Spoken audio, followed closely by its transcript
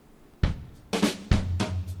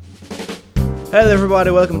Hello everybody,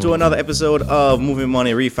 welcome to another episode of Movie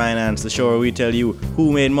Money Refinance, the show where we tell you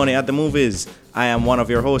who made money at the movies. I am one of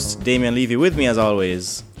your hosts, Damian Levy, with me as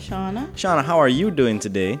always. Shauna? Shauna, how are you doing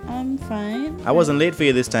today? I'm fine. I wasn't late for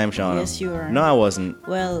you this time, Shauna. Yes, you were. No, I wasn't.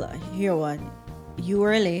 Well, hear what? You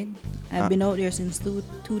were late. I've been out there since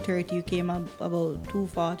 2:30. You came up about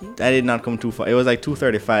 2:40. I did not come too far. It was like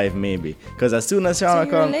 2:35 maybe. Because as soon as Shauna So you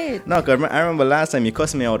were come... late. No, because I remember last time you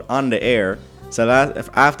cussed me out on the air. So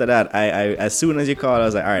after that, I as soon as you called, I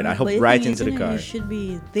was like, all right, I hope right into the car. You should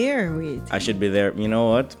be there with. I should be there. You know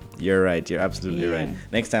what? You're right. You're absolutely right.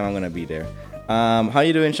 Next time I'm going to be there. How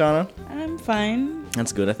you doing, Shauna? I'm fine.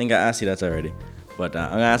 That's good. I think I asked you that already. But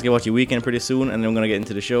I'm going to ask you about your weekend pretty soon, and then we're going to get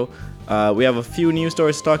into the show. We have a few news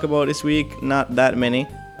stories to talk about this week. Not that many.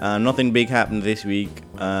 Nothing big happened this week.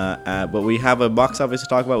 But we have a box office to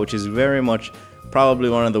talk about, which is very much probably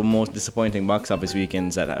one of the most disappointing box office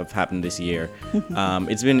weekends that have happened this year.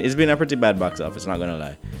 It's been a pretty bad box office, not going to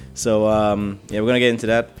lie. So, we're going to get into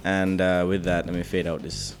that. And with that, let me fade out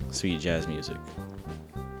this sweet jazz music.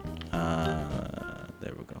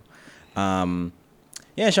 There we go.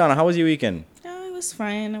 Shauna, how was your weekend? Oh, it was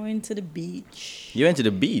fine. I went to the beach. You went to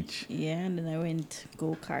the beach? Yeah, and then I went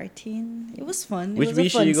go-karting. It was fun. Which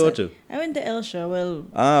beach did you go to? I went to Elsha. Well,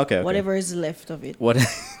 okay. Whatever is left of it. What?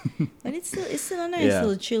 But it's still a nice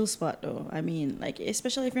little chill spot though. I mean, like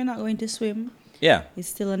especially if you're not going to swim. Yeah. It's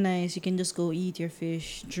still a nice. You can just go eat your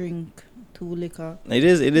fish, drink 2 liquor. It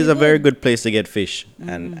is a very good place to get fish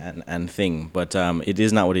and thing, but it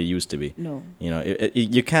is not what it used to be. No. You know,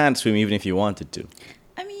 you can't swim even if you wanted to.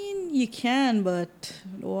 I mean, you can, but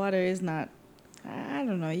the water is not. I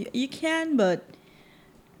don't know. You can, but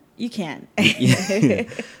you can.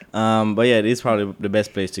 But yeah, it is probably the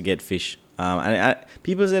best place to get fish.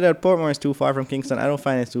 People say that Portmore is too far from Kingston. I don't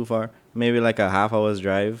find it's too far. Maybe like a half hour's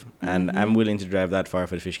drive, and I'm willing to drive that far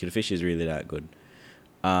for the fish because the fish is really that good.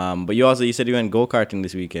 But you said you went go-karting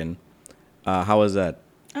this weekend. How was that?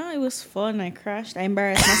 Oh, it was fun. I crashed. I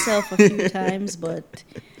embarrassed myself a few times, but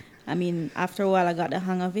I mean, after a while, I got the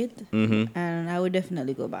hang of it, and I would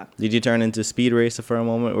definitely go back. Did you turn into speed racer for a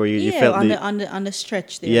moment, or you felt on the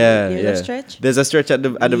stretch there? Yeah. The stretch. There's a stretch at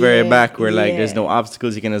the very back where like there's no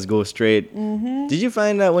obstacles. You can just go straight. Did you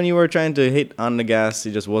find that when you were trying to hit on the gas,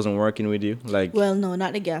 it just wasn't working with you? Like, well, no,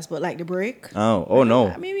 not the gas, but like the brake. Oh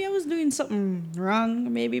no. Maybe I was doing something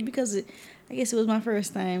wrong. Maybe because I guess it was my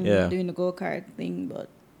first time doing the go-kart thing, but.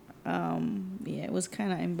 It was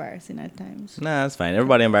kind of embarrassing at times. Nah, that's fine.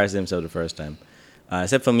 Everybody embarrasses themselves the first time,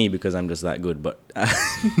 except for me because I'm just that good. But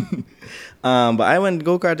but I went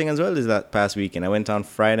go-karting as well that past weekend. I went on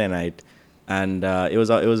Friday night, and it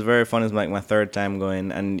was very fun. It's like my third time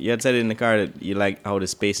going. And you had said in the car that you like how the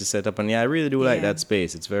space is set up, and I really do like that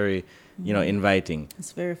space. It's very inviting.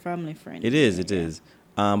 It's very family friendly. It is.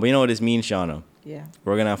 But you know what this means, Shauna? Yeah.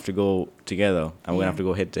 We're gonna have to go together, and we're gonna have to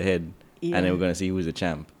go head to head. Yeah. And then we're gonna see who's the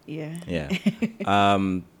champ. Yeah.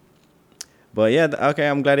 But yeah, okay.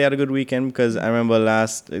 I'm glad you had a good weekend because I remember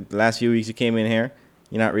last few weeks you came in here.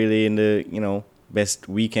 You're not really in the best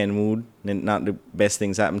weekend mood. Not the best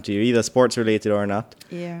things happen to you, either sports related or not.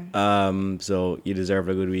 Yeah. So you deserve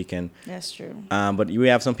a good weekend. That's true. But we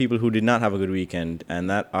have some people who did not have a good weekend, and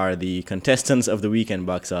that are the contestants of the weekend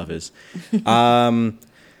box office.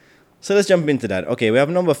 So let's jump into that. Okay, we have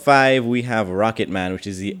number 5. We have Rocket Man, which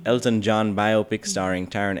is the Elton John biopic starring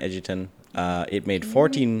Taron Egerton. It made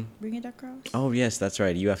 14. Bring it across. Oh yes, that's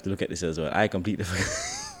right. You have to look at this as well. I completely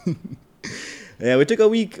forgot. Yeah, we took a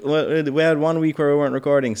week. Well, we had 1 week where we weren't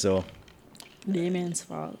recording, so. Damien's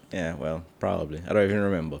fault. Yeah, well, probably. I don't even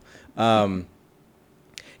remember.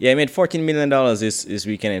 It made $14 million this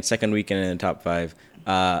weekend. Its second weekend in the top 5.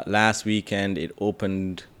 Last weekend it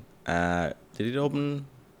opened. Did it open?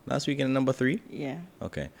 Last weekend at number 3? Yeah.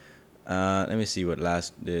 Okay. Let me see what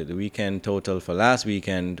the weekend total for last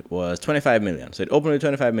weekend was 25 million. So it opened with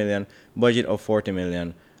 25 million, budget of 40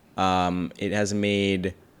 million. It has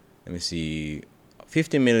made, let me see,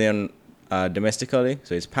 50 million domestically.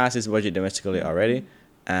 So it's passed its budget domestically already.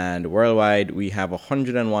 And worldwide, we have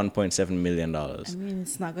 $101.7 million. I mean,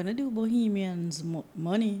 it's not going to do Bohemian's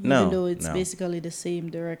money, no, even though it's basically the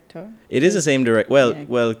same director. It is the same director.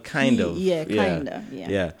 Well, kind of. Yeah, kind of.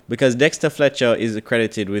 Yeah, because Dexter Fletcher is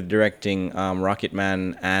accredited with directing Rocket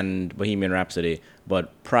Man and Bohemian Rhapsody.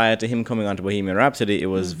 But prior to him coming onto Bohemian Rhapsody, it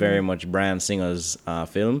was very much Bryan Singer's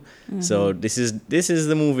film. So this is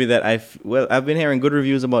the movie that I've been hearing good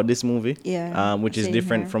reviews about this movie. Yeah, which is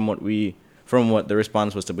different from what the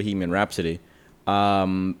response was to Bohemian Rhapsody.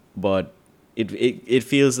 But it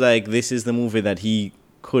feels like this is the movie that he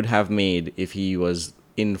could have made if he was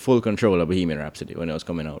in full control of Bohemian Rhapsody when it was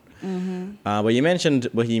coming out. But you mentioned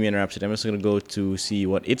Bohemian Rhapsody. I'm just going to go to see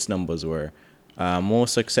what its numbers were.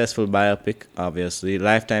 Most successful biopic, obviously.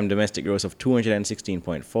 Lifetime domestic gross of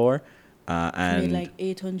 216.4. And made like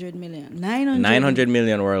 800 million. 900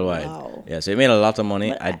 million worldwide. Wow. Yeah, so it made a lot of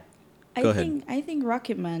money. Go ahead. I think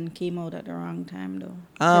Rocketman came out at the wrong time though.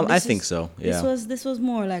 I think so. Yeah. This was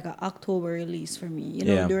more like an October release for me.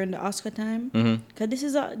 During the Oscar time. Cause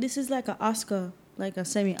this is like an Oscar, like a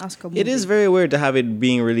semi-Oscar movie. It is very weird to have it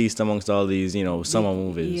being released amongst all these, summer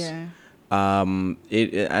movies. Yeah. And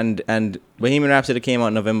Bohemian Rhapsody came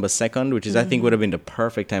out November 2nd, which is I think would have been the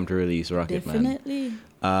perfect time to release Rocketman. Definitely.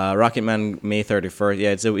 Rocketman May 31st.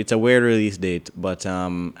 Yeah, it's a weird release date, but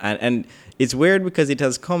and it's weird because it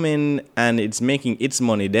has come in and it's making its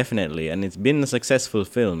money definitely, and it's been a successful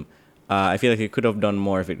film. I feel like it could have done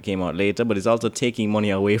more if it came out later, but it's also taking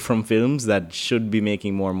money away from films that should be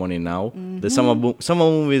making more money now. The summer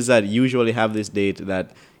movies that usually have this date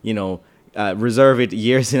that reserve it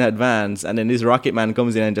years in advance, and then this Rocketman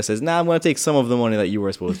comes in and just says, "Nah, I'm gonna take some of the money that you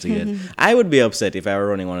were supposed to get." I would be upset if I were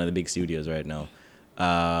running one of the big studios right now.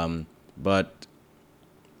 But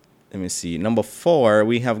let me see. Number 4,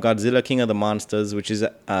 we have Godzilla King of the Monsters, which is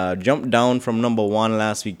jumped down from number 1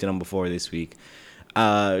 last week to number 4 this week.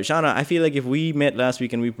 Shauna, I feel like if we met last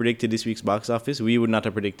week and we predicted this week's box office, we would not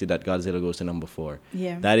have predicted that Godzilla goes to number 4.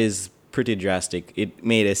 Yeah. That is pretty drastic. It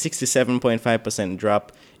made a 67.5%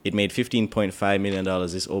 drop. It made $15.5 million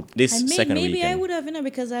this second weekend. Maybe I would have,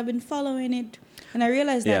 because I've been following it, and I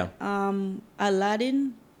realized that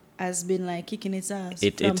Aladdin has been like kicking its ass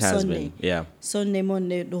it from has Sunday. been, yeah. Sunday,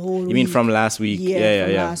 Monday, the whole week. You mean from last week? Yeah.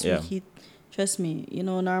 Last week. Trust me,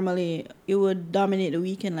 normally it would dominate the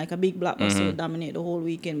weekend, like a big blockbuster would dominate the whole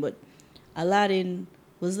weekend, but Aladdin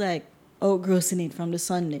was like outgrossing it from the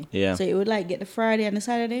Sunday. Yeah. So it would like get the Friday and the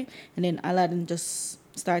Saturday, and then Aladdin just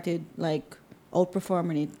started like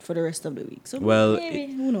outperforming it for the rest of the week. So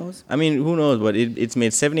maybe, who knows? I mean, who knows? But it's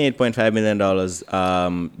made $78.5 million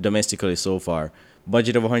domestically so far.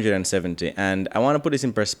 Budget of 170, and I want to put this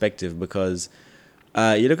in perspective because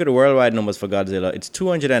you look at the worldwide numbers for Godzilla. It's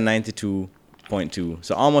 292.2,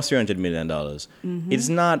 so almost $300 million. It's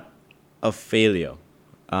not a failure.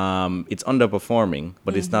 It's underperforming,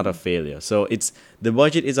 but it's not a failure. So the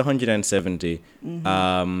budget is 170.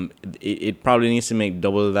 It probably needs to make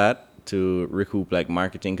double that to recoup like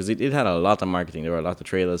marketing, because it had a lot of marketing. There were a lot of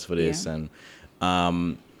trailers for this, and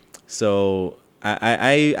so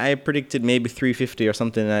I predicted maybe 350 or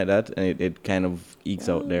something like that, and it kind of ekes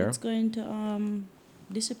out there. It's going to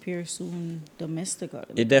disappear soon domestically.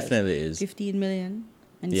 It definitely is. 15 million.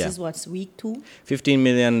 And this is what's week 2? 15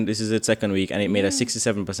 million. This is its second week, and it made a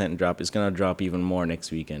 67% drop. It's gonna drop even more next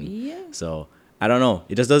weekend. Yeah. So I don't know.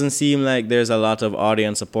 It just doesn't seem like there's a lot of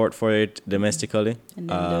audience support for it domestically. And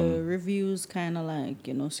then the reviews kind of like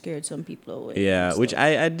scared some people away. Yeah, which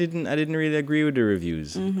I didn't really agree with the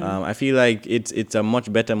reviews. I feel like it's a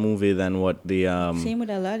much better movie than what the same with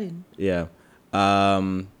Aladdin. Yeah.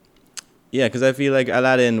 Yeah, because I feel like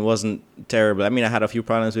Aladdin wasn't terrible. I mean, I had a few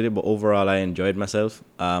problems with it, but overall I enjoyed myself.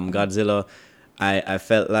 Godzilla, I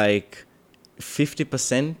felt like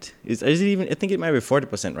 50% is it even? I think it might be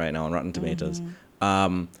 40% right now on Rotten Tomatoes.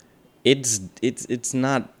 It's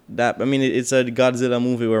not that. I mean, it's a Godzilla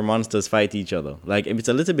movie where monsters fight each other. Like, it's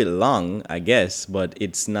a little bit long, I guess, but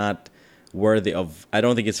it's not worthy of. I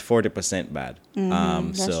don't think it's 40% bad.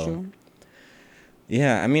 That's true.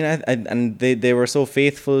 Yeah, I mean, and they were so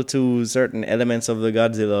faithful to certain elements of the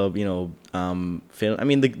Godzilla, film. I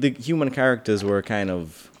mean, the human characters were kind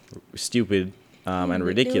of stupid. And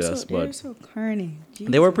ridiculous, they were so corny.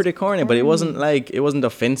 They were pretty corny, but it wasn't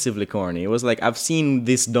offensively corny. It was like, I've seen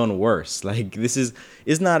this done worse. Like,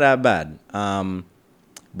 it's not that bad.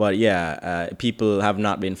 But yeah, people have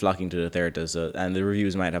not been flocking to the theater, and the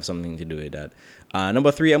reviews might have something to do with that.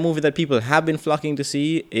 Number 3, a movie that people have been flocking to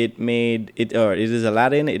see. It is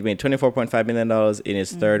Aladdin. It made $24.5 million in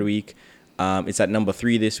its third week. It's at number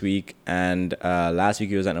 3 this week, and last week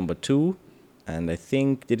it was at number 2. And I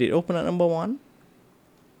think, did it open at number 1?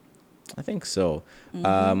 I think so.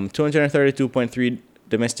 232.3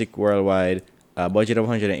 domestic worldwide, budget of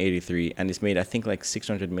 183, and it's made, I think, like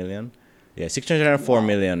 600 million. Yeah, 604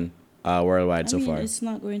 million worldwide so far. It's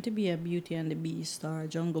not going to be a Beauty and the Beast or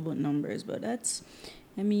Jungle Book numbers, but that's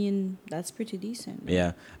pretty decent. Right?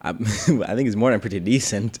 Yeah, I think it's more than pretty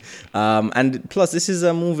decent. And plus, this is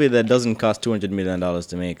a movie that doesn't cost $200 million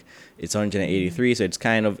to make. It's 183, so it's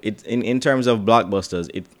kind of, in terms of blockbusters,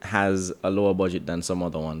 it has a lower budget than some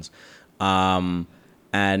other ones. And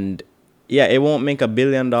yeah, it won't make $1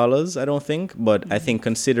 billion, I don't think. But I think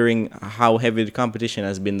considering how heavy the competition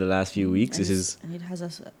has been the last few weeks, this is and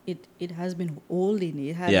it has been holding. It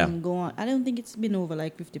Yeah. hasn't gone. I don't think it's been over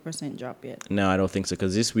like 50% drop yet. no, I don't think so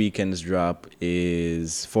because this weekend's drop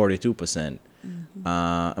is 42%.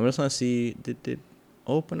 I'm just gonna see. Did it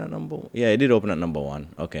open at number? Yeah, it did open at number one.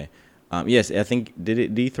 Okay. Yes, I think did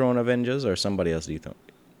it dethrone Avengers or somebody else dethrone?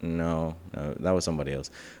 No, that was somebody else.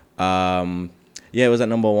 Yeah, it was at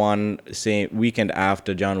number one, same weekend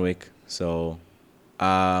after John Wick. So,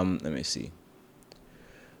 let me see.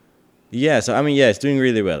 Yeah, so I mean, yeah, it's doing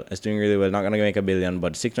really well. It's doing really well. Not gonna make $1 billion,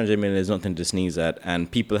 but 600 million is nothing to sneeze at,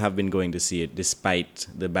 and people have been going to see it despite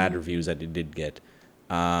the bad reviews that it did get.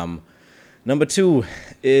 Number two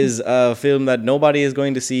is a film that nobody is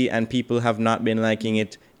going to see, and people have not been liking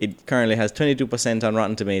it. It currently has 22% on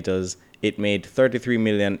Rotten Tomatoes. It made 33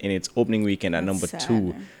 million in its opening weekend at number Sad.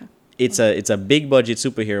 2. It's a big budget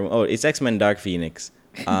superhero. Oh, it's X-Men Dark Phoenix.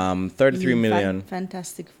 33 million.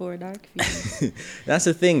 Fantastic Four Dark Phoenix. That's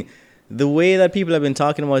the thing. The way that people have been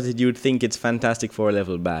talking about it, you'd think it's Fantastic Four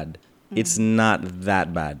level bad. It's not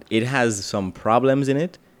that bad. It has some problems in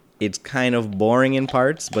it. It's kind of boring in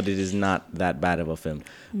parts, but it is not that bad of a film.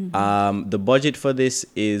 The budget for this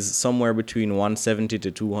is somewhere between 170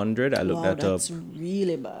 to 200. I looked Wow, that up. that's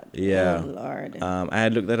really bad. Yeah. Oh, Lord. I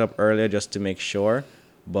had looked that up earlier just to make sure,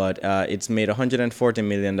 but it's made $140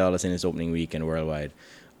 million in its opening weekend worldwide.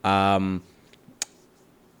 I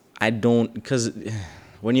don't, because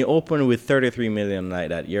when you open with 33 million like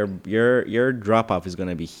that, your drop off is going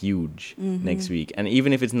to be huge next week. And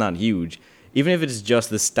even if it's not huge, even if it's just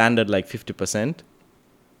the standard like 50%,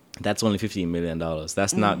 that's only $15 million.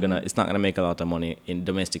 That's not gonna, it's not gonna make a lot of money in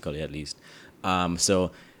domestically at least.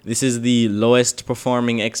 So this is the lowest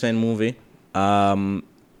performing X-Men movie in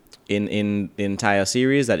the entire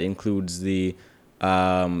series. That includes the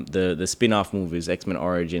spin-off movies, X-Men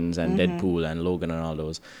Origins and Deadpool and Logan and all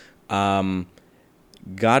those.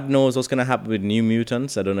 God knows what's gonna happen with New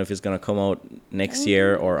Mutants. I don't know if it's gonna come out next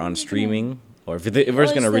year or on streaming, or if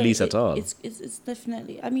it's gonna release at all. It's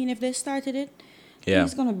definitely. I mean, if they started it, Yeah.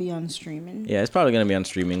 it's gonna be on streaming. Yeah, it's probably gonna be on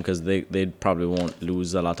streaming because they probably won't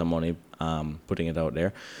lose a lot of money putting it out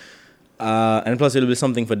there. And plus, it'll be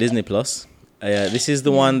something for Disney Plus. This is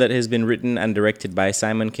the one that has been written and directed by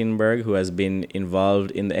Simon Kinberg, who has been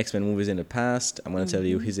involved in the X-Men movies in the past. I'm gonna tell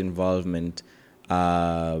you his involvement.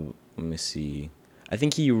 Let me see. I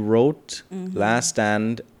think he wrote Last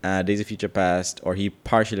Stand, Days of Future Past, or he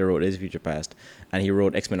partially wrote Days of Future Past, and he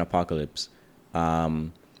wrote X-Men Apocalypse.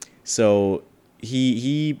 So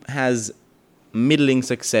he has middling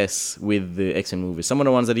success with the X-Men movies. Some of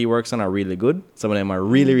the ones that he works on are really good. Some of them are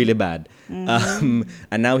really, really bad. And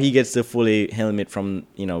now he gets the fully helmet from,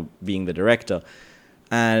 being the director.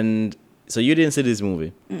 And so you didn't see this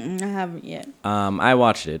movie. I haven't yet. I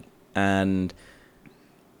watched it, and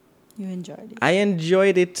You enjoyed it. I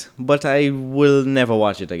enjoyed it, but I will never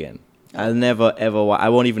watch it again. I'll never ever. I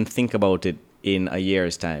won't even think about it in a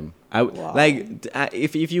year's time. Wow.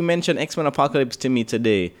 If you mention X-Men Apocalypse to me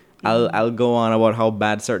today, I'll go on about how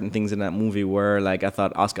bad certain things in that movie were. Like, I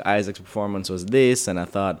thought Oscar Isaac's performance was this, and I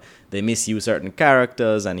thought they misused certain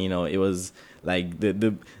characters, and it was like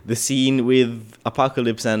the scene with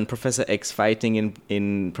Apocalypse and Professor X fighting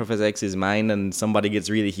in Professor X's mind, and somebody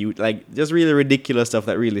gets really huge, like just really ridiculous stuff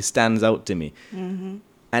that really stands out to me.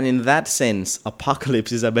 And in that sense,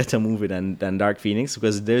 Apocalypse is a better movie than Dark Phoenix,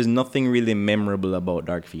 because there's nothing really memorable about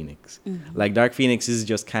Dark Phoenix. Like, Dark Phoenix is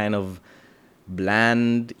just kind of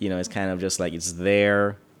bland, it's kind of just like it's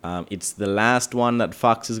there. It's the last one that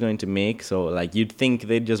Fox is going to make, so like you'd think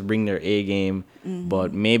they'd just bring their A game,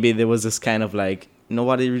 but maybe there was this kind of like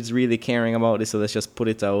nobody is really caring about this, so let's just put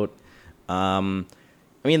it out.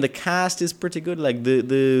 I mean, the cast is pretty good. Like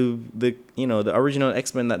the original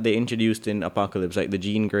X-Men that they introduced in Apocalypse, like the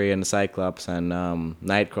Jean Grey and the Cyclops and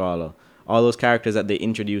Nightcrawler, all those characters that they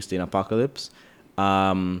introduced in Apocalypse.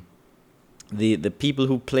 The people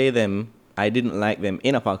who play them, I didn't like them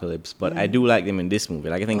in Apocalypse, but I do like them in this movie.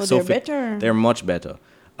 Like, I think Sophie, they're better. they're much better.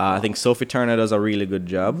 I think Sophie Turner does a really good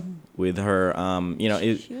job with her.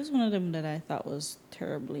 She was one of them that I thought was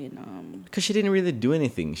terribly because she didn't really do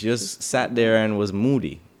anything. She just sat there and was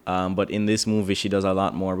moody. But in this movie, she does a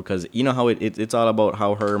lot more, because you know how it's all about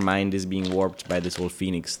how her mind is being warped by this whole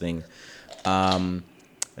Phoenix thing. Let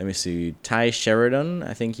me see. Ty Sheridan,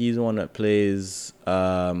 I think he's the one that plays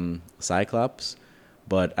Cyclops,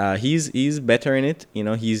 but he's better in it.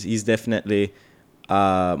 He's definitely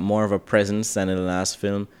more of a presence than in the last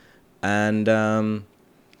film, and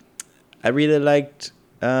I really liked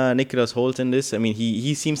Nicholas Hoult in this. I mean,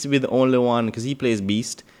 he seems to be the only one, because he plays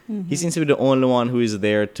Beast. He seems to be the only one who is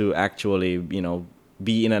there to actually,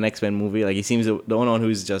 be in an X-Men movie. Like, he seems the only one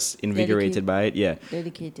who's just invigorated by it. Yeah.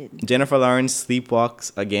 Dedicated. Jennifer Lawrence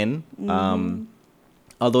sleepwalks again.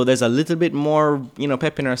 Although there's a little bit more,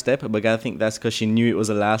 pep in her step, but I think that's because she knew it was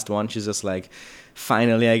the last one. She's just like,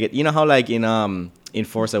 finally I get, how like in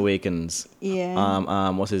Force Awakens,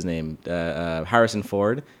 what's his name? Harrison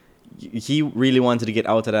Ford. He really wanted to get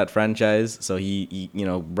out of that franchise, so he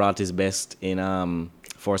brought his best in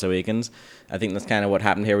Force Awakens. I think that's kind of what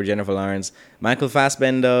happened here with Jennifer Lawrence. Michael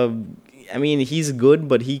Fassbender, I mean, he's good,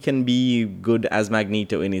 but he can be good as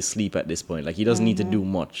Magneto in his sleep at this point. Like, he doesn't need to do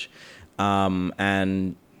much.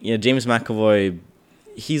 And James McAvoy,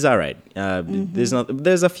 he's all right.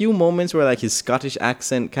 There's a few moments where like his Scottish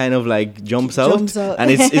accent kind of like jumps out.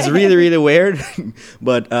 And it's really really weird.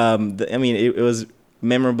 But I mean, it was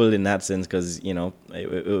memorable in that sense because it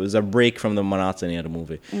was a break from the monotony of the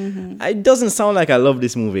movie. It doesn't sound like I love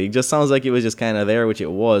this movie. It just sounds like it was just kind of there, which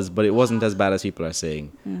it was, but it wasn't as bad as people are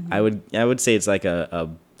saying. I would say it's like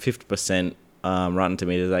a 50% Rotten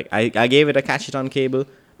Tomatoes. Like I gave it a catch it on cable.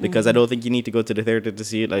 Because I don't think you need to go to the theater to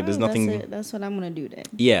see it. Like, there's nothing. That's what I'm gonna do then.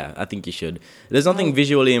 Yeah, I think you should. There's nothing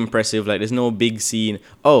visually impressive. Like, there's no big scene.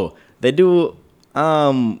 Oh, they do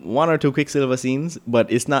one or two Quicksilver scenes,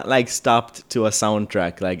 but it's not like stopped to a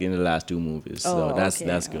soundtrack like in the last two movies. So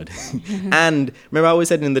that's good. And remember, I always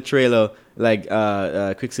said in the trailer, like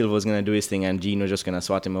Quicksilver was gonna do his thing and Jean was just gonna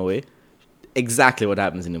swat him away. Exactly what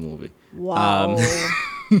happens in the movie. Wow.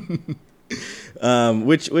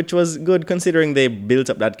 Which was good considering they built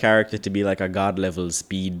up that character to be like a god level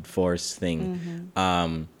speed force thing.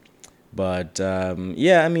 Yeah,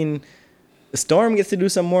 I mean, Storm gets to do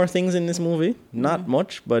some more things in this movie. Not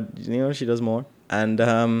much, but she does more. And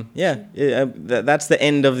that's the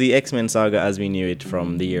end of the X-Men saga as we knew it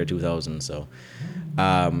from the year 2000. So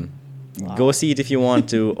go see it if you want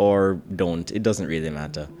to, or don't. It doesn't really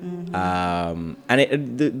matter. And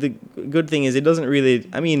the good thing is, it doesn't really.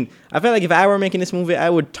 I mean, I feel like if I were making this movie, I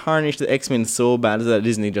would tarnish the X-Men so bad that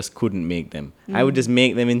Disney just couldn't make them. I would just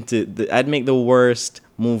make them I'd make the worst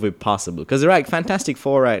movie possible. Because they're like Fantastic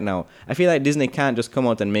Four right now. I feel like Disney can't just come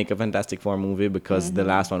out and make a Fantastic Four movie because the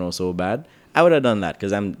last one was so bad. I would have done that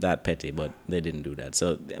because I'm that petty, but they didn't do that.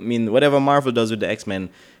 So, I mean, whatever Marvel does with the X-Men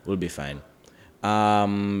will be fine.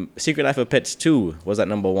 Secret Life of Pets 2 was at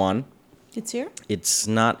number 1. It's here? It's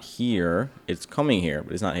not here. It's coming here,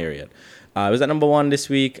 but it's not here yet. It was at number 1 this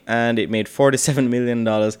week, and it made $47 million.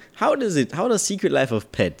 How does Secret Life of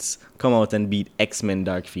Pets come out and beat X-Men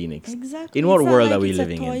Dark Phoenix? Exactly. In what world are we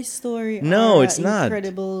living in? Toy Story. No, it's not.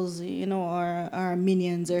 Incredibles, or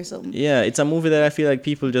Minions or something. Yeah, it's a movie that I feel like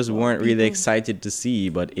people just weren't really excited to see,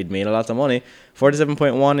 but it made a lot of money.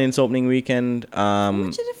 47.1 in its opening weekend. How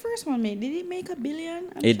much did the first one make? Did it make $1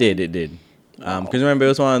 billion? It did. Because remember, it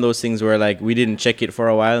was one of those things where like we didn't check it for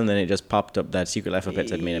a while, and then it just popped up that Secret Life of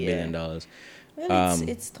Pets had made $1 billion. Well,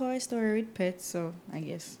 it's Toy Story with pets, so I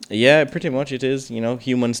guess. Yeah, pretty much it is.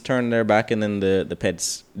 Humans turn their back, and then the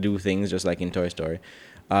pets do things just like in Toy Story.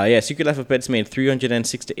 Secret Life of Pets made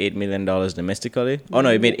 $368 million domestically. Oh,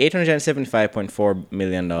 no, it made $875.4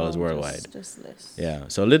 million worldwide. Just less. Yeah,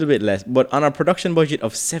 so a little bit less. But on a production budget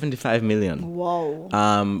of $75 million.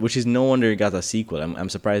 Wow. Which is no wonder it got a sequel. I'm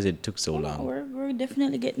surprised it took so long. We're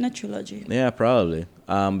definitely getting a trilogy. Yeah, probably.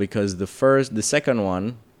 Because the second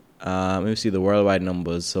one, let me see the worldwide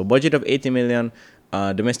numbers. So budget of $80 million,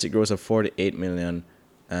 domestic gross of $48 million.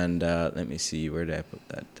 And let me see, where did I put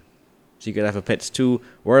that? Secret Life of Pets 2,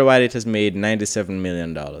 worldwide it has made $97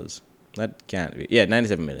 million. That can't be. Yeah,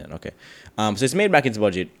 $97 million. Okay. So it's made back its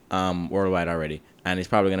budget worldwide already. And it's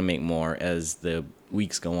probably going to make more as the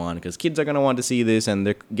weeks go on. Because kids are going to want to see this. And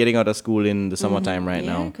they're getting out of school in the summertime right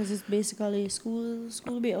now. Yeah, because it's basically school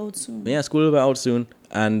will be out soon. Yeah, school will be out soon.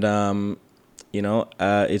 And,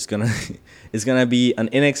 it's gonna be an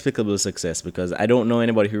inexplicable success because I don't know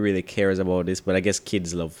anybody who really cares about this, but I guess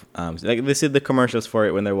kids love like they see the commercials for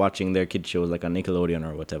it when they're watching their kid shows like on Nickelodeon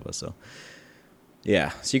or whatever. So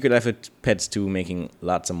yeah, Secret Life of Pets 2 making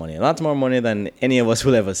lots of money, lots more money than any of us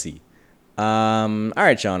will ever see. All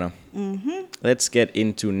right, Shauna. Let's get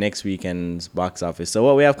into next weekend's box office. So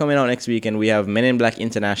what we have coming out next weekend, we have Men in Black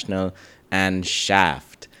International and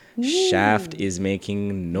Shaft. Shaft is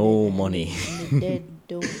making no money. The dead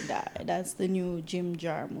don't die. That's the new Jim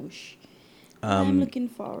Jarmusch. I'm looking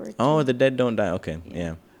forward to. The Dead Don't Die. Okay,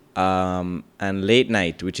 yeah. And Late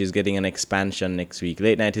Night, which is getting an expansion next week.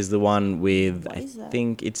 Late Night is the one with, I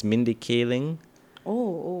think it's Mindy Kaling.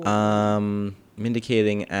 Oh. Mindy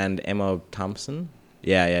Kaling and Emma Thompson.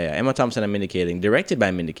 Yeah. Emma Thompson and Mindy Kaling. Directed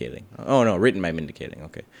by Mindy Kaling. Oh, no, written by Mindy Kaling.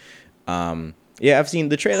 Okay. Yeah, I've seen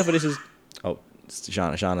the trailer for this is... Oh,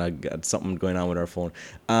 Shauna got something going on with her phone.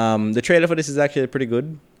 The trailer for this is actually pretty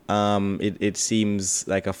good. It seems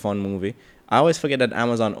like a fun movie. I always forget that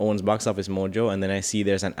Amazon owns Box Office Mojo, and then I see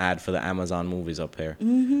there's an ad for the Amazon movies up here.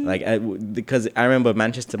 Mm-hmm. Because I remember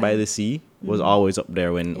Manchester by the Sea was always up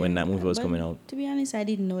there when that movie was coming out. To be honest, I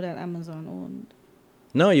didn't know that Amazon owned.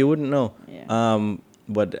 No, you wouldn't know. Yeah.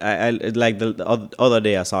 But I like the other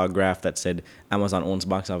day I saw a graph that said Amazon owns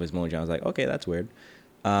Box Office Mojo. I was like, okay, that's weird.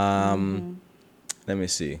 Let me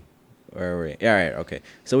see. Where are we? Yeah, all right, okay.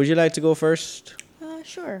 So would you like to go first?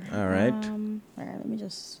 Sure. All right. All right, let me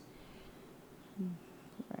just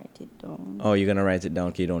write it down. Oh, you're going to write it down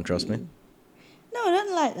because you don't trust me? No,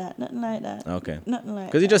 nothing like that. Okay. Nothing like that.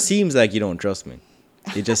 Because it just seems like you don't trust me.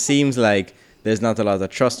 It just seems like there's not a lot of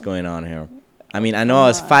trust going on here. I mean, I know I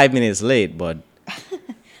was 5 minutes late, but...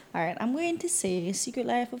 All right, I'm going to say Secret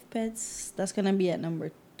Life of Pets. That's going to be at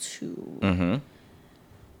number 2. Mm-hmm.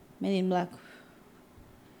 Men in Black.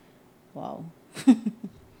 Wow.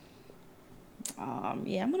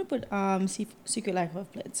 Yeah, I'm going to put Secret Life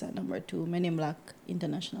of Pets at number 2. Men in Black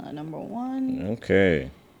International at number 1. Okay.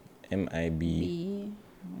 MIB. B.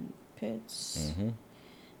 Pets. Mm-hmm.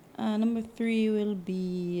 Number 3 will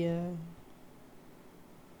be...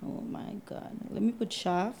 oh my God. Let me put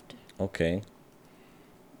Shaft. Okay.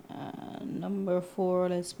 Number 4,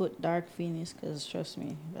 let's put Dark Phoenix, because trust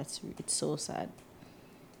me, it's so sad.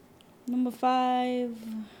 Number 5,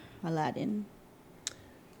 Aladdin.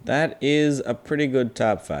 That is a pretty good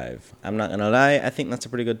top 5. I'm not gonna lie, I think that's a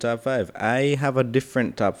pretty good top 5. I have a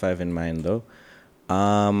different top 5 in mind though.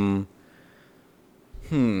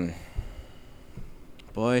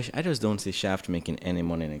 Boy, I just don't see Shaft making any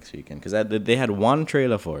money next weekend because they had one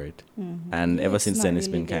trailer for it, and ever since then it's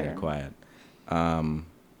been kind of quiet.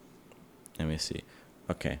 Let me see.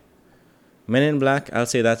 Okay, Men in Black, I'll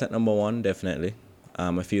say that's at number 1 definitely.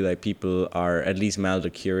 I feel like people are at least mildly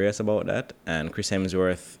curious about that, and Chris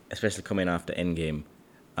Hemsworth, especially coming after Endgame,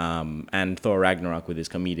 and Thor Ragnarok with his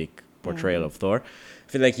comedic portrayal of Thor, I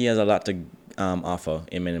feel like he has a lot to offer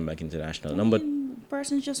in Men in Black International.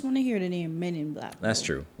 Persons just want to hear the name Men in Black. That's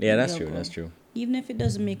true. Yeah, that's true. That's true. Even if it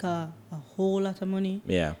doesn't make a whole lot of money.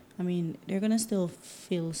 Yeah. I mean, they're gonna still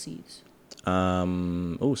fill seats.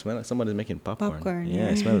 Oh, smell like somebody's making popcorn. Popcorn. Yeah,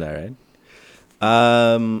 I smell that, right?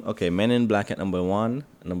 Okay, Men in Black at number 1.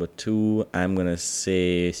 Number 2, I'm gonna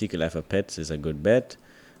say Secret Life of Pets is a good bet.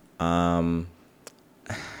 I'm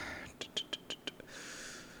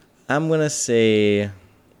gonna say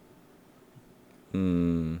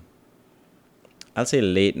I'll say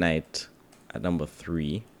Late Night at number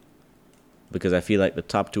 3 because I feel like the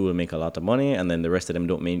top 2 will make a lot of money, and then the rest of them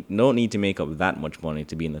don't need to make up that much money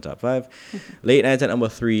to be in the top 5. Late Night at number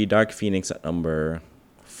 3, Dark Phoenix at number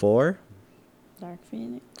 4. Dark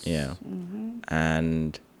Phoenix. Yeah.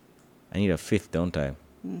 And I need a 5th, don't I?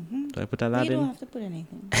 Do I put Aladdin? You don't have to put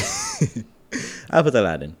anything. I'll put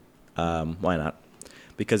Aladdin. Why not?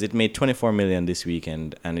 Because it made 24 million this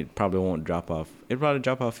weekend, and it probably won't drop off. It'll probably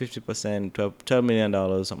drop off 50%, $12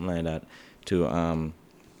 million, something like that, to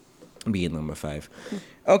be in number 5.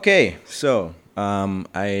 Okay, so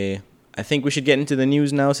I think we should get into the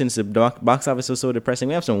news now since the box office was so depressing.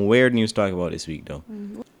 We have some weird news to talk about this week, though.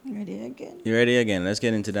 Ready again? You ready again? Let's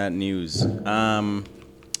get into that news.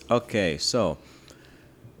 Okay, so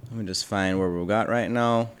let me just find where we got right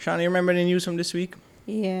now. Shauna, you remember the news from this week?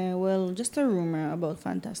 Yeah, well, just a rumor about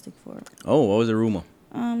Fantastic Four. Oh, what was the rumor?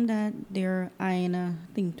 That they're eyeing, I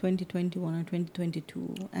think 2021 or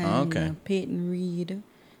 2022, and Peyton Reed.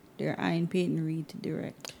 They're eyeing Peyton Reed to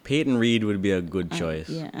direct. Peyton Reed would be a good choice.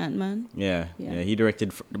 Yeah, Ant-Man. Yeah, he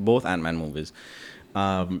directed both Ant-Man movies.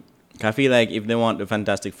 I feel like if they want the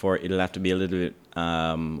Fantastic Four, it'll have to be a little bit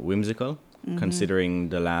whimsical, considering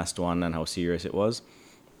the last one and how serious it was.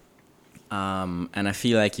 And I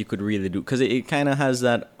feel like you could really do... Because it kind of has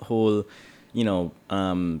that whole,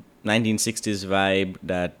 1960s vibe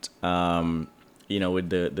that, with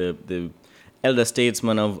the elder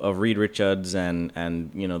statesman of Reed Richards and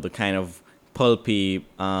the kind of pulpy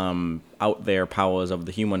out there powers of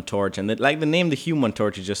the Human Torch, and the name the Human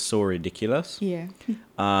Torch is just so ridiculous. Yeah.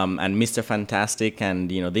 And Mr. Fantastic and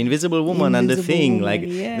the Invisible Woman and the Thing,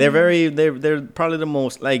 yeah. they're probably the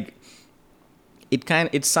most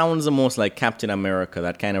it sounds the most like Captain America,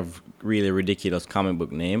 that kind of really ridiculous comic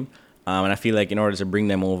book name. And I feel like in order to bring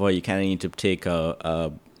them over, you kind of need to take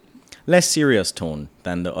a less serious tone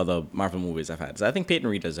than the other Marvel movies I've had. So I think Peyton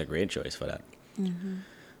Reed is a great choice for that.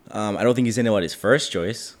 I don't think he's anybody's first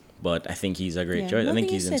choice, but I think he's a great Yeah, choice. I think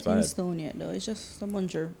nothing he's is set in inspired. stone yet, though. It's just a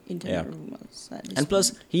bunch of internet rumors. At this And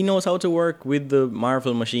plus, point. he knows how to work with the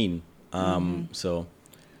Marvel machine. So,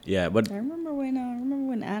 yeah, but I remember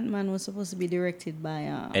when Ant-Man was supposed to be directed by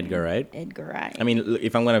Edgar Wright. Edgar Wright. I mean,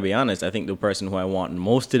 if I'm gonna be honest, I think the person who I want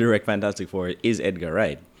most to direct Fantastic Four is Edgar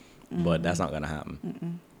Wright, but that's not gonna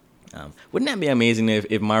happen. Wouldn't that be amazing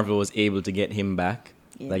if Marvel was able to get him back?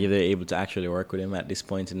 Yeah. Like if they're able to actually work with him at this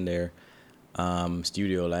point in their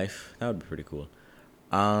studio life, that would be pretty cool.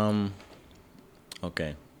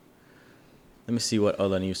 Okay, let me see what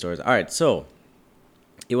other news stories. All right, so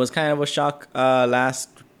it was kind of a shock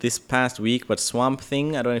this past week, but Swamp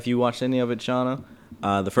Thing. I don't know if you watched any of it, Shauna.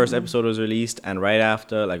 The first episode was released, and right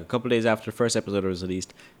after, like a couple days after the first episode was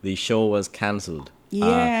released, the show was cancelled.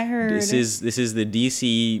 Yeah, I heard. This is the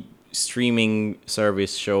DC streaming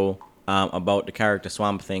service show about the character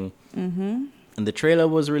Swamp Thing. Mm-hmm. And the trailer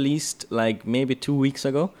was released like maybe 2 weeks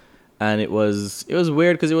ago, and it was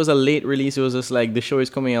weird because it was a late release. It was just like the show is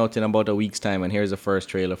coming out in about a week's time, and here's the first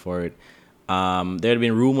trailer for it. There had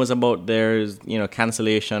been rumors about there's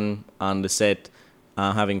cancellation on the set,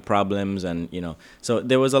 having problems, and so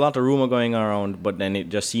there was a lot of rumor going around. But then it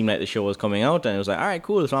just seemed like the show was coming out, and it was like, all right,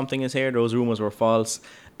 cool, Swamp Thing is here. Those rumors were false,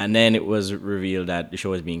 and then it was revealed that the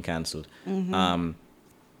show is being canceled. Mm-hmm.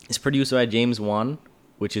 It's produced by James Wan,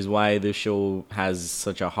 which is why the show has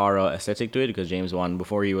such a horror aesthetic to it, because James Wan,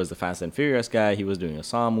 before he was the Fast and Furious guy, he was doing the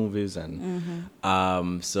Saw movies, and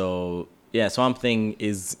so yeah, Swamp Thing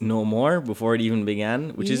is no more before it even began,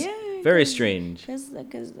 which is very strange.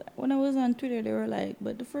 Because when I was on Twitter, they were like,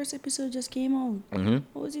 "But the first episode just came out.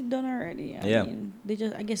 What was it done already?" I mean,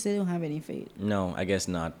 I guess they don't have any faith. No, I guess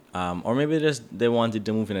not. Or maybe they wanted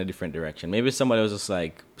to move in a different direction. Maybe somebody was just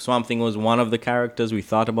like, Swamp Thing was one of the characters we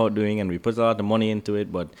thought about doing, and we put a lot of money into it,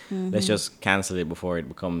 but let's just cancel it before it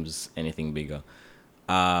becomes anything bigger.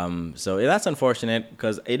 So that's unfortunate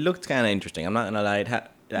because it looked kind of interesting. I'm not gonna lie.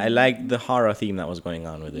 I liked the horror theme that was going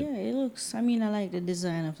on with it. Yeah, it looks. I mean, I like the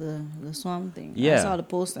design of the Swamp Thing. Yeah. I saw the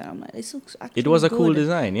poster. I'm like, this looks actually. It was a good. cool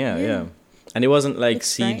design, yeah. And it wasn't like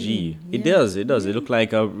Looks CG. frightening. It Yeah. does. It looked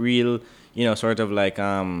like a real, sort of like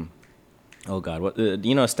oh God, what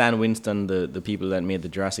Stan Winston, the people that made the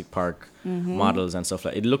Jurassic Park models and stuff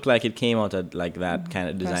like. It looked like it came out at like that kind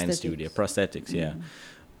of design Prosthetics. studio, prosthetics, yeah.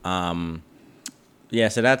 Yeah,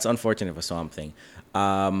 so that's unfortunate for Swamp Thing.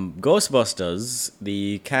 Ghostbusters,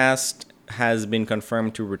 the cast has been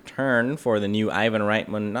confirmed to return for the new Jason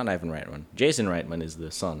Reitman is the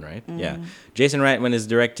son, right? Yeah. Jason Reitman is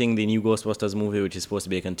directing the new Ghostbusters movie, which is supposed to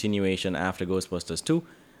be a continuation after Ghostbusters 2.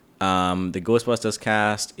 The Ghostbusters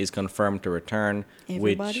cast is confirmed to return.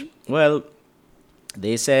 Everybody?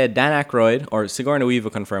 They said Dan Aykroyd or Sigourney Weaver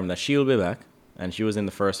confirmed that she'll be back, and she was in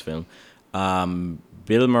the first film.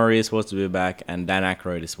 Bill Murray is supposed to be back, and Dan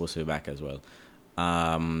Aykroyd is supposed to be back as well.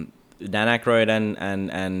 Dan Aykroyd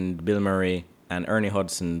and Bill Murray and Ernie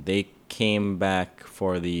Hudson, they came back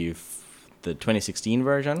for the 2016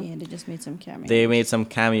 version. Yeah, they just made some cameos. They made some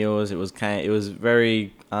cameos. It was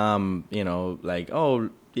very like, oh,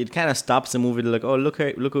 it kind of stops the movie to like, oh, look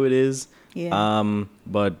who it is. Yeah.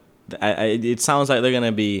 But it sounds like they're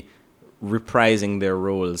gonna be reprising their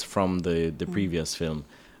roles from the previous film.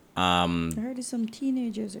 I heard some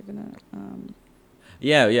teenagers are gonna.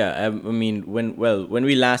 Yeah. I mean, when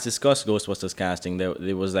we last discussed Ghostbusters casting,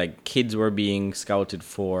 there was like kids were being scouted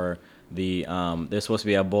for the. There's supposed to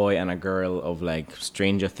be a boy and a girl of like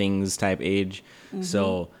Stranger Things type age.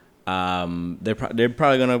 So they're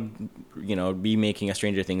probably gonna be making a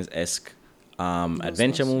Stranger Things-esque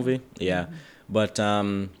adventure movie. Yeah. But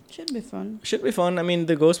Should be fun. should be fun. I mean,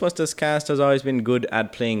 the Ghostbusters cast has always been good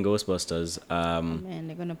at playing Ghostbusters. Man,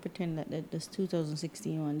 they're gonna pretend that this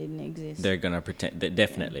 2016 one didn't exist. They're gonna pretend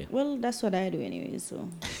definitely. Well, that's what I do anyway. So,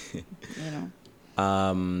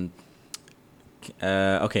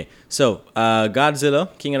 Okay, so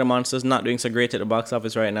Godzilla, King of the Monsters, not doing so great at the box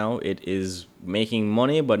office right now. It is making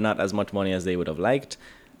money, but not as much money as they would have liked.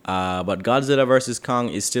 But Godzilla vs. Kong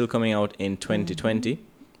is still coming out in 2020.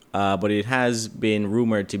 But it has been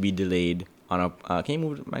rumored to be delayed on a. Can you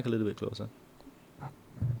move the mic a little bit closer?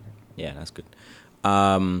 Yeah, that's good.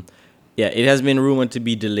 It has been rumored to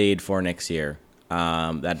be delayed for next year.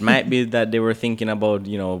 That might be that they were thinking about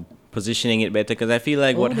positioning it better, because I feel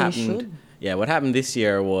like what happened. Yeah, what happened this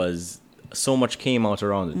year was so much came out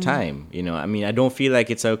around the time. I mean, I don't feel like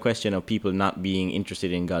it's a question of people not being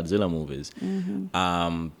interested in Godzilla movies.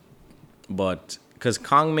 But because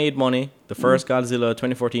Kong made money, the first Godzilla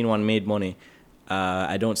 2014 one made money.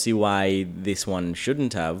 I don't see why this one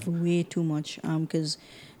shouldn't have. way too much. Because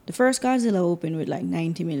the first Godzilla opened with like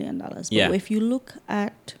 $90 million. But Yeah. if you look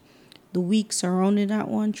at the week surrounding that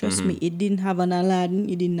one, trust me, it didn't have an Aladdin,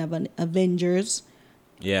 it didn't have an Avengers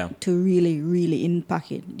Yeah. to really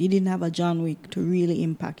impact it. It didn't have a John Wick to really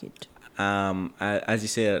impact it. As you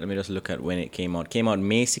say, let me just look at when it came out. Came out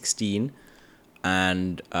May 16,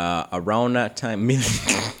 and around that time,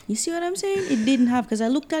 You see what I'm saying? It didn't have, because I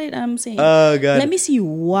looked at it and I'm saying, oh god, let me see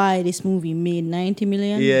why this movie made 90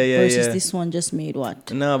 million versus this one just made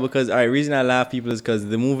what? No, because all right, reason I laugh people is because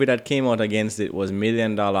the movie that came out against it was $1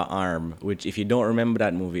 Million Arm, which if you don't remember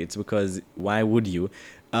that movie, it's because why would you?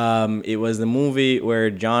 It was the movie where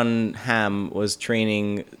John Hamm was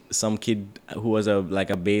training some kid who was a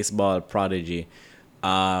baseball prodigy.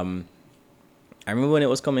 I remember when it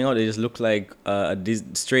was coming out, it just looked like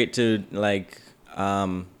straight to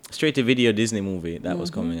video Disney movie that was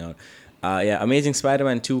coming out. Amazing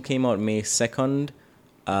Spider-Man 2 came out May 2nd.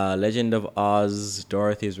 Legend of Oz,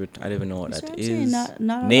 Dorothy's I don't even know what that is.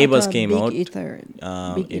 Neighbors came out. Big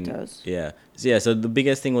hitters. Yeah. So the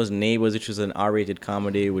biggest thing was Neighbors, which was an R-rated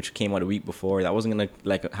comedy, which came out a week before. That wasn't gonna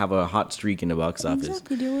have a hot streak in the box office.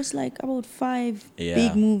 Exactly. There was about 5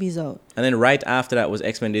 big movies out. And then right after that was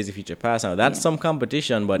X-Men Days of Future Past. Now that's some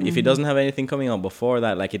competition, but if it doesn't have anything coming out before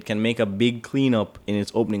that, it can make a big cleanup in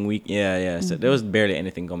its opening week. So there was barely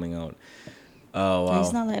anything coming out. Oh wow!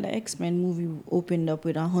 It's not like the X-Men movie opened up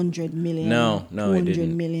with 100 million. No, 200 it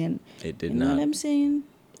didn't. million. It did you not. Know what I'm saying?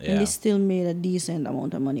 Yeah. And they still made a decent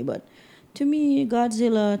amount of money. But to me,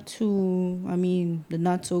 Godzilla 2, I mean, the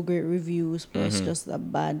not so great reviews plus just a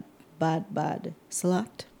bad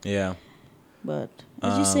slot. Yeah. But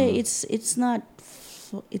as you say, it's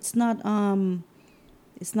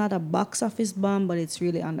not a box office bomb, but it's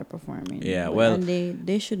really underperforming. Yeah, well, and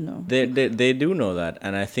they should know. They do know that,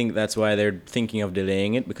 and I think that's why they're thinking of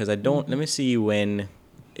delaying it, because I don't. Let me see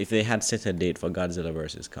if they had set a date for Godzilla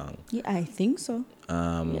versus Kong. Yeah, I think so.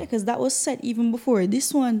 Because that was set even before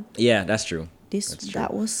this one. Yeah, that's true.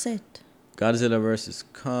 That was set. Godzilla versus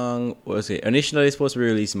Kong was initially supposed to be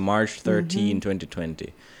released March 13,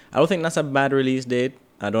 2020. I don't think that's a bad release date.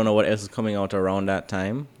 I don't know what else is coming out around that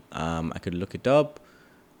time. I could look it up.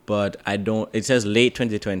 But I don't. It says late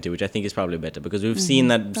 2020, which I think is probably better, because we've seen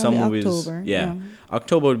that probably some movies. October, yeah.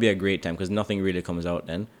 October would be a great time because nothing really comes out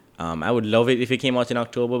then. I would love it if it came out in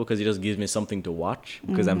October, because it just gives me something to watch.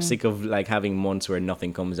 Because I'm sick of having months where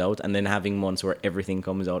nothing comes out, and then having months where everything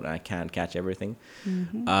comes out and I can't catch everything.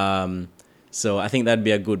 So I think that'd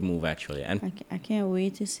be a good move actually. And I can't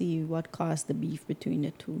wait to see what caused the beef between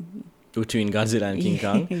the two. Between Godzilla and King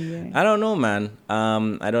Kong? Yeah. I don't know, man.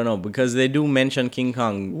 I don't know, because they do mention King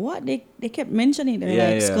Kong. What? They kept mentioning it.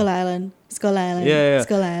 Yeah. Skull Island, Skull Island, Yeah.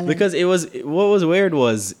 Skull Island. Because what was weird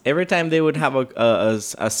was every time they would have a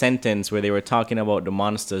sentence where they were talking about the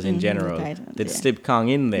monsters in general, the Titans, they'd yeah. slip Kong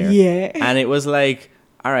in there. Yeah. And it was like,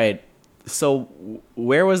 all right, so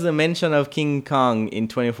where was the mention of King Kong in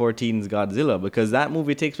 2014's Godzilla? Because that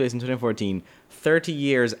movie takes place in 2014, 30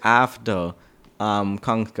 years after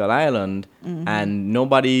Kong Skull Island, and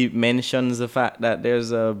nobody mentions the fact that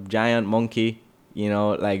there's a giant monkey.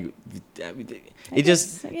 I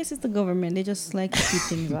guess it's the government. They just like to keep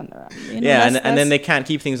things under wraps. And then they can't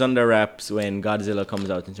keep things under wraps when Godzilla comes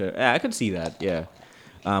out. I could see that. Yeah,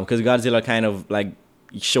 because Godzilla kind of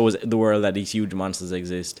shows the world that these huge monsters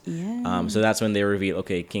exist. Yeah. So that's when they reveal,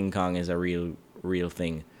 okay, King Kong is a real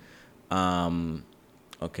thing.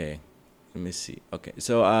 Okay. Let me see. Okay,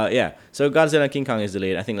 so so Godzilla and King Kong is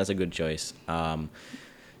delayed. I think that's a good choice.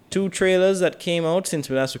 2 trailers that came out since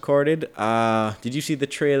we last recorded. Did you see the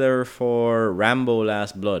trailer for Rambo: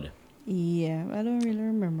 Last Blood? Yeah, I don't really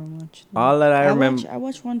remember much. All that I remember. I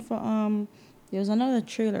watched one for there was another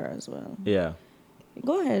trailer as well. Yeah.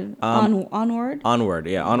 Go ahead. Onward. Onward,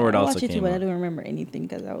 yeah. Onward also came I watched it too, but I out. don't remember anything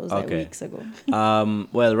because that was weeks ago.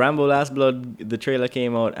 Well, Rambo: Last Blood, the trailer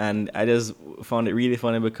came out, and I just found it really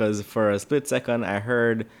funny because for a split second I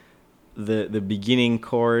heard the beginning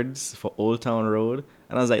chords for Old Town Road,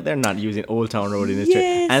 and I was like, they're not using Old Town Road in this trailer.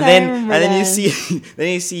 Yes, And then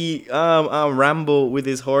you see Rambo with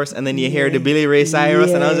his horse, and then you hear the Billy Ray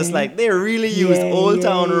Cyrus, and I was just like, they really used Old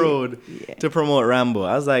Town Road to promote Rambo.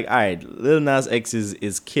 I was like, all right, Lil Nas X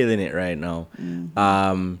is killing it right now.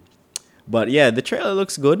 But yeah, the trailer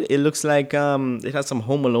looks good. It looks like it has some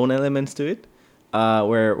Home Alone elements to it,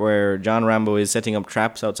 where John Rambo is setting up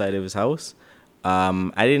traps outside of his house.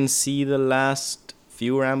 I didn't see the last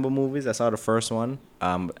few Rambo movies. I saw the first one,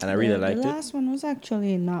 and I really liked it. The last one was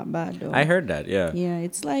actually not bad though. I heard that, yeah. Yeah,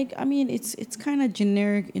 it's it's kind of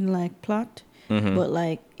generic in plot,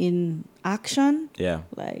 but in action, Yeah.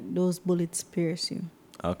 Those bullets pierce you.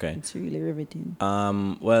 Okay. It's really riveting.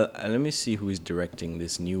 Well, let me see who is directing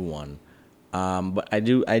this new one. But I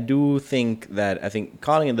do think that I think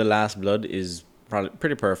calling it The Last Blood is probably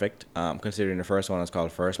pretty perfect, considering the first one was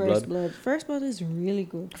called First Blood. First Blood is really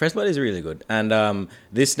good. First Blood is really good, and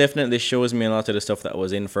this definitely shows me a lot of the stuff that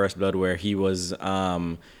was in First Blood, where he was,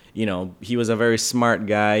 he was a very smart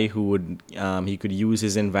guy who would he could use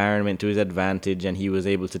his environment to his advantage, and he was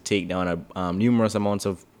able to take down numerous amounts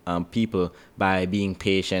of people by being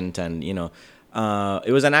patient, and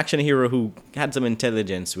it was an action hero who had some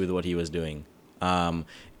intelligence with what he was doing.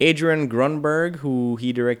 Adrian Grunberg, who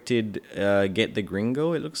he directed Get the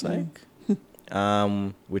Gringo, it looks like,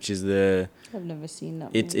 which is I've never seen that.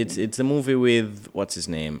 It's a movie with what's his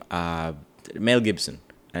name, Mel Gibson,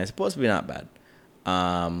 and it's supposed to be not bad.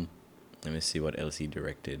 Let me see what else he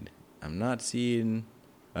directed. I'm not seeing.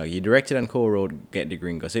 He directed and co-wrote Get the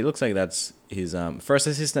Gringo, so it looks like that's his first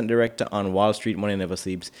assistant director on Wall Street, Money Never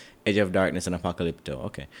Sleeps, Edge of Darkness, and Apocalypto.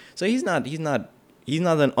 Okay, so he's not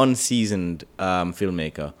an unseasoned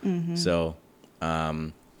filmmaker. Mm-hmm. So,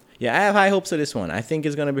 I have high hopes of this one. I think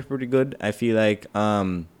it's gonna be pretty good. I feel like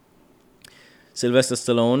Sylvester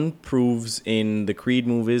Stallone proves in the Creed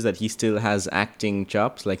movies that he still has acting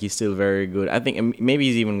chops. Like, he's still very good. I think maybe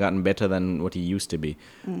he's even gotten better than what he used to be.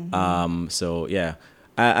 Mm-hmm.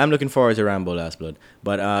 I'm looking forward to Rambo Last Blood.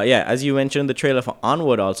 But as you mentioned, the trailer for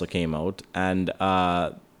Onward also came out, and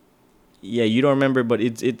you don't remember, but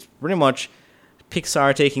it's pretty much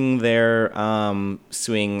Pixar taking their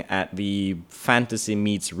swing at the fantasy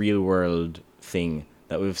meets real world thing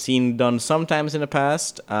that we've seen done sometimes in the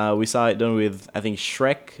past. We saw it done with, I think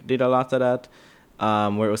Shrek did a lot of that,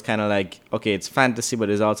 where it was kind of like, okay, it's fantasy, but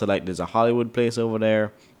there's also like, there's a Hollywood place over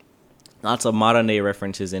there. Lots of modern day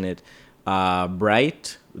references in it.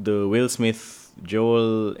 Bright, the Will Smith,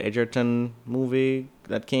 Joel Edgerton movie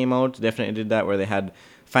that came out, definitely did that, where they had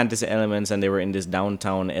fantasy elements and they were in this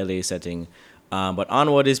downtown LA setting. But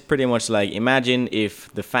Onward is pretty much like, imagine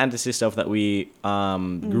if the fantasy stuff that we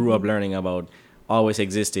grew up learning about always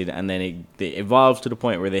existed, and then they evolved to the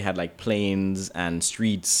point where they had like planes and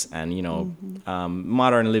streets and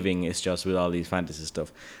modern living is just with all these fantasy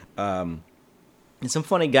stuff. And some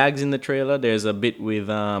funny gags in the trailer. There's a bit with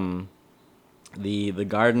the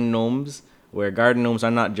garden gnomes, where garden gnomes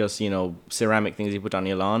are not just ceramic things you put on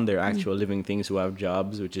your lawn. They're actual living things who have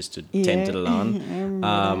jobs, which is to tend to the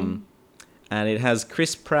lawn. And it has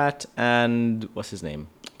Chris Pratt and what's his name,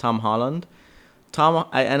 Tom Holland.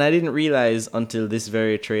 I didn't realize until this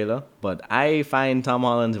very trailer, but I find Tom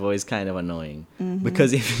Holland's voice kind of annoying,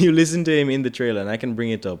 because if you listen to him in the trailer, and I can bring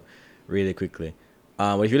it up really quickly,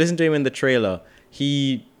 but if you listen to him in the trailer,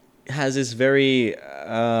 he has this very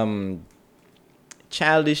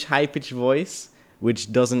childish, high-pitched voice,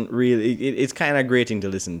 which doesn't really. It's kind of grating to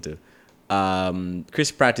listen to.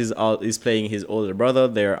 Chris Pratt is playing his older brother.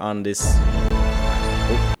 They're on this.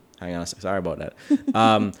 Oh, hang on, sorry about that.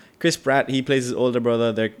 Chris Pratt, he plays his older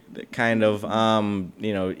brother. They're kind of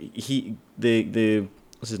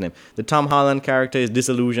what's his name? The Tom Holland character is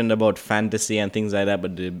disillusioned about fantasy and things like that,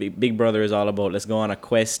 but the big brother is all about, let's go on a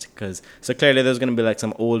quest, so clearly there's gonna be like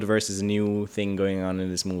some old versus new thing going on in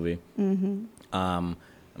this movie. I'm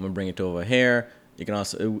gonna bring it over here. You can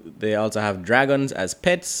they also have dragons as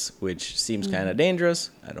pets, which seems kind of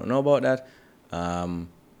dangerous. I don't know about that.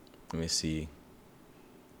 Let me see.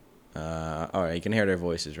 All right, you can hear their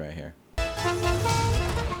voices right here.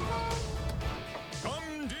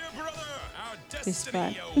 Come, dear brother, our It's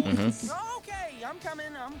destiny. Okay, I'm coming.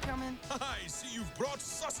 I see you've brought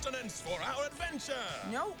sustenance for our adventure.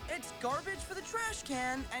 No, it's garbage for the trash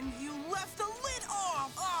can, and you left the lid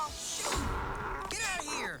off. Oh, shoot! Get out of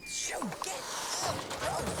here! Shoot! Get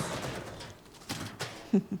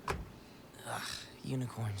out! Ugh,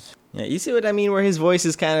 unicorns. Yeah, you see what I mean? Where his voice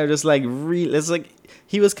is kind of just like it's like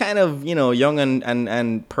he was kind of young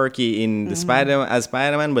and perky in the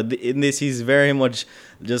Spider-Man, but in this he's very much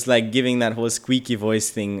just like giving that whole squeaky voice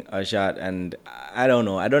thing a shot, and I don't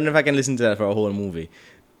know if I can listen to that for a whole movie.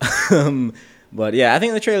 But yeah, I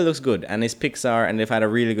think the trailer looks good, and it's Pixar, and they've had a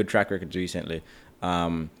really good track record recently.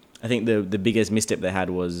 I think the biggest misstep they had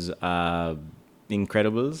was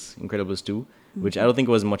Incredibles 2, which I don't think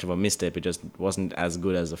was much of a misstep. It just wasn't as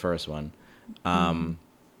good as the first one.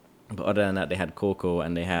 But other than that, they had Coco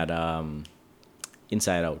and they had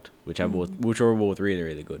Inside Out, which were both really,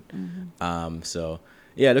 really good. So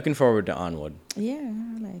yeah, looking forward to Onward. Yeah,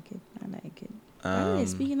 I like it. By the way,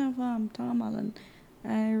 speaking of Tom Holland,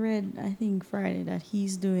 I read, I think Friday, that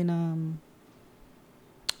he's doing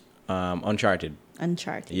Uncharted.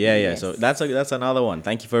 Uncharted. Yeah. Yes. So that's another one.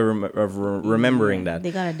 Thank you for remembering that.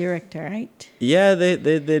 They got a director, right? Yeah, they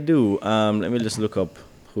do. Let me just look up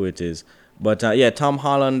who it is. But Tom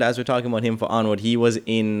Holland, as we're talking about him for Onward, he was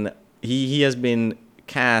in he has been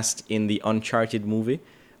cast in the Uncharted movie.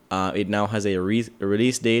 It now has a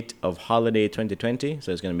release date of holiday 2020,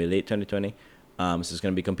 so it's going to be late 2020. So it's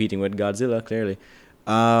going to be competing with Godzilla, clearly.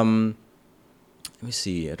 Let me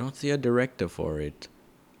see. I don't see a director for it.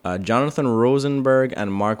 Jonathan Rosenberg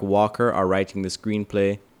and Mark Walker are writing the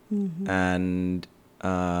screenplay. And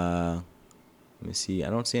let me see. I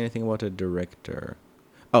don't see anything about a director.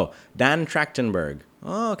 Oh, Dan Trachtenberg.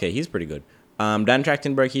 Oh, okay. He's pretty good. Dan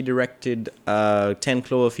Trachtenberg, he directed 10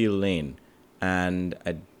 Cloverfield Lane. And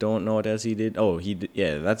I don't know what else he did. Oh,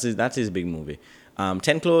 that's his big movie. 10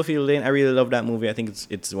 Cloverfield Lane, I really love that movie. I think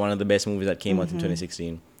it's one of the best movies that came out in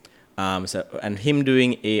 2016. And him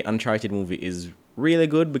doing a Uncharted movie is really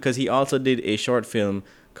good because he also did a short film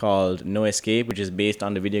called No Escape, which is based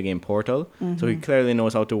on the video game Portal. So he clearly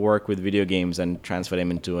knows how to work with video games and transfer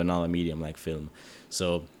them into another medium like film.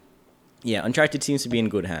 So yeah, Uncharted seems to be in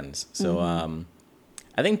good hands. So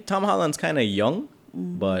I think Tom Holland's kind of young,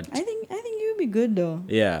 but I think you would be good though.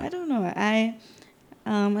 Yeah. I don't know.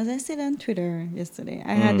 As I said on Twitter yesterday,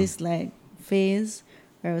 I had this like phase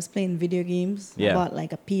where I was playing video games. Yeah. I bought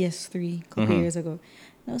like a PS3 a couple years ago.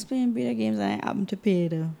 I was playing video games and I happened to play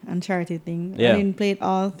the Uncharted thing. Yeah. I didn't play it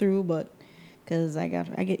all through, but because I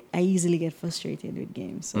easily get frustrated with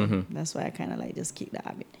games, so that's why I kind of like just keep the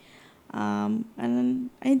habit. And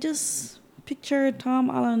then I just picture Tom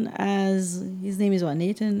Holland as his name is what,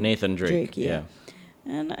 Nathan Drake. Yeah.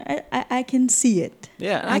 And I can see it.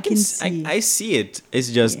 Yeah, I can see. I see it.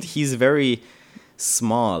 It's just he's very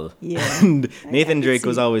small. Yeah. And Nathan can Drake see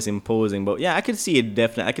was it. always imposing, but yeah, I could see it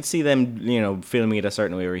definitely. I could see them, filming it a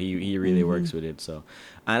certain way where he really works with it. So,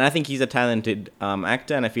 and I think he's a talented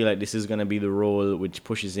actor, and I feel like this is gonna be the role which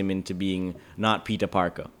pushes him into being not Peter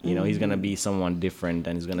Parker. He's gonna be someone different,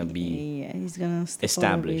 and he's gonna be He's gonna step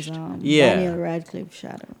established. Out of his, Yeah. Daniel Radcliffe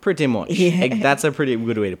shadow. pretty much. Yeah. That's a pretty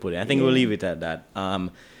good way to put it. I think we'll leave it at that.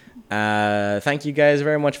 Thank you guys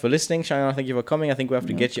very much for listening. Shana, thank you for coming. I think we have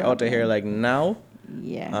to get you out of here like now.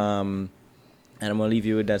 Yeah. And I'm going to leave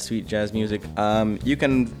you with that sweet jazz music. You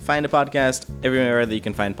can find the podcast everywhere that you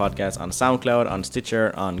can find podcasts, on SoundCloud, on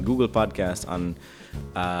Stitcher, on Google Podcasts, on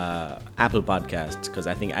Apple Podcasts, because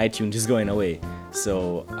I think iTunes is going away.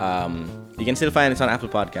 So you can still find it on Apple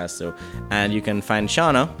Podcasts. And you can find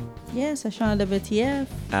Shauna Yes, Ashana WTF.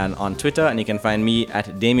 and on Twitter, and you can find me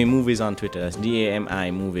at Damien Movies on Twitter. That's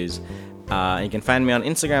DAMI Movies. You can find me on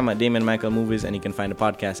Instagram at Damien Michael Movies, and you can find the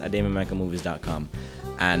podcast at DamienMichaelMovies.com.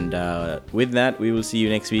 And with that, we will see you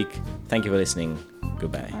next week. Thank you for listening.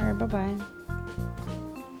 Goodbye. All right, bye-bye.